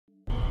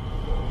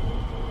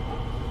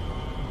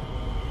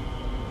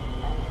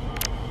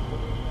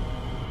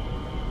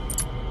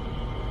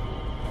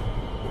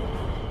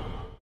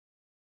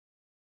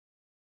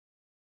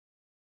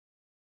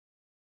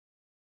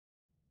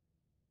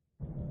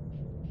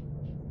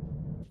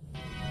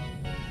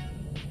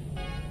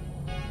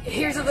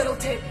Here's a little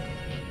tip.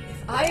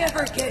 If I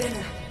ever get in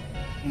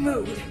a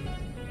mood,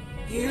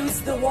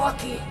 use the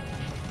walkie.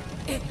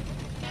 It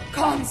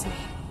calms me.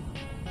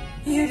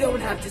 You don't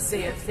have to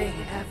say a thing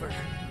ever.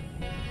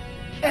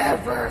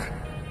 Ever.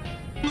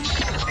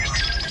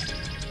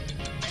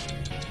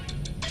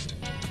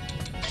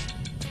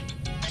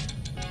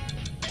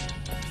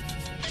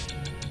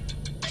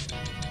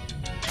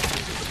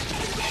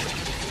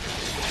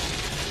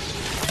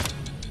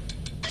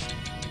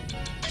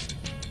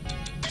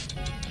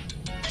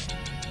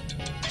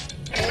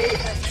 Pay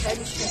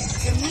attention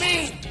to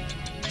me!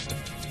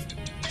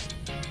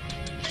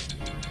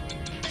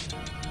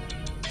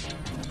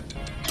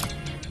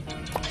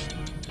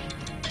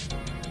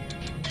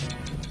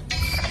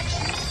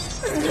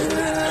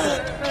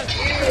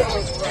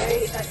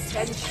 Pay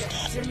attention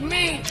to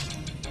me!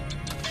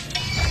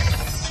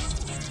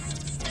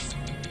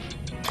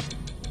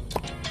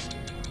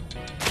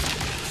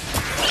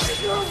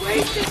 You're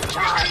wasting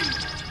time!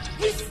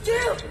 He's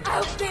still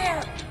out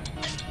there!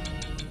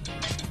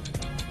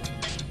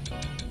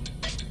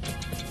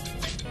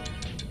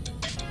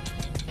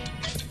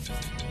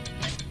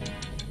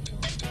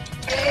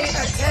 Pay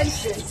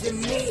attention to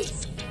me!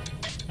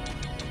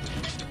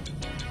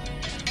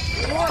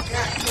 Look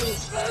at me!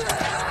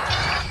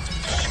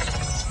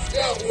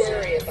 Don't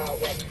worry about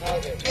what's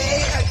coming.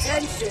 Pay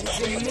attention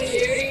to me!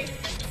 Beauty?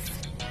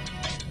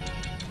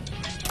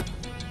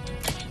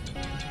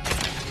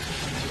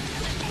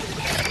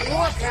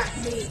 Look at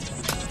me!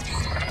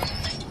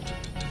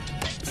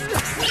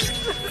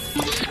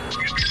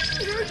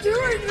 You're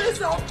doing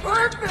this on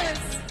purpose!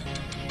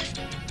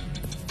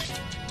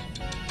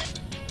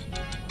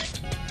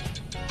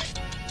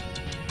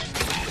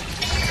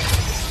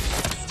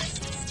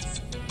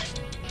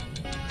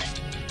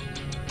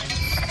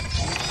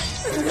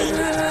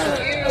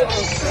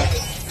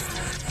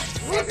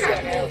 Look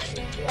at me!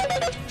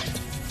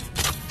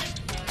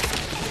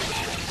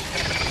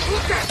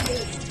 Look at me!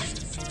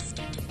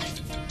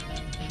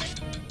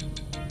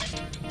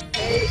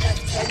 Pay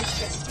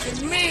attention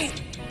to me!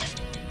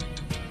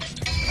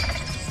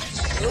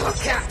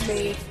 Look at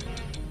me!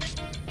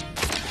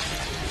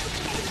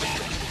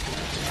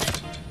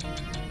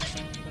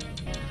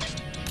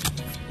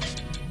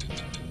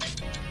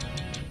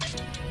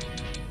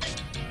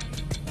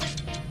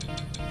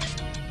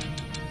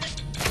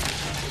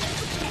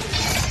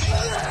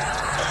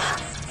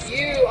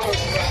 You are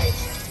right.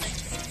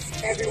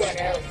 Everyone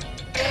else.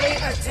 Pay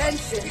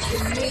attention to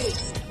me!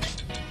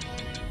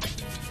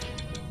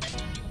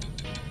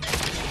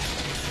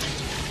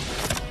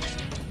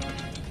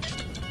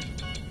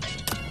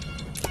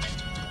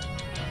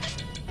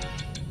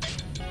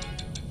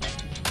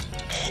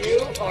 You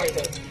are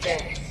the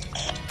best.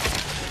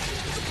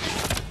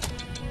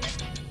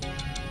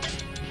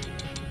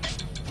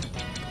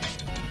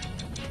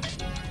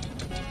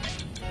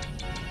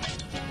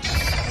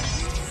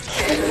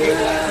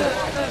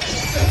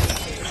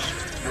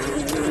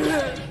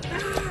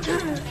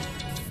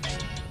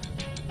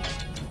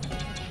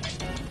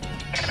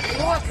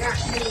 Look at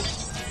me!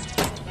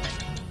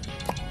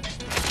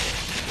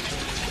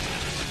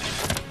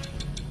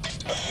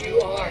 You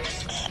are.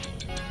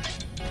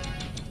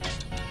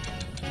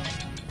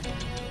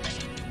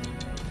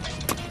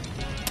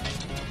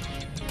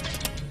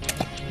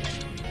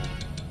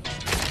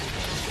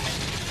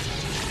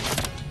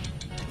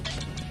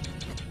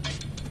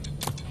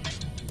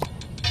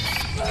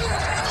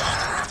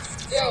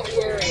 Don't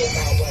worry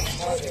about what's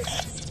coming.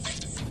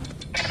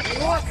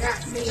 Look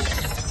at me!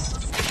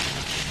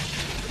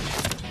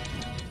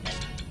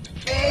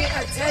 Pay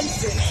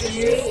attention to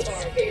You me!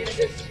 are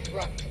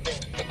indestructible.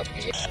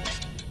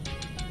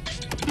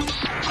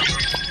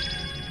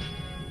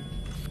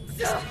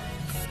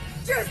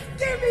 Just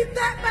give me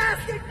that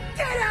mask and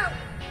get out!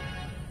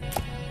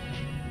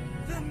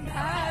 The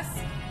mask!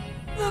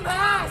 The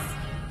mask!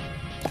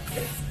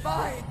 It's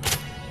fine.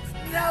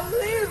 Now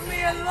leave me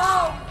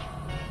alone!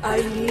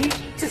 I need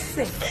to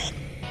think.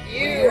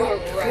 You are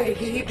Where right. could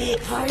he be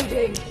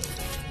hiding?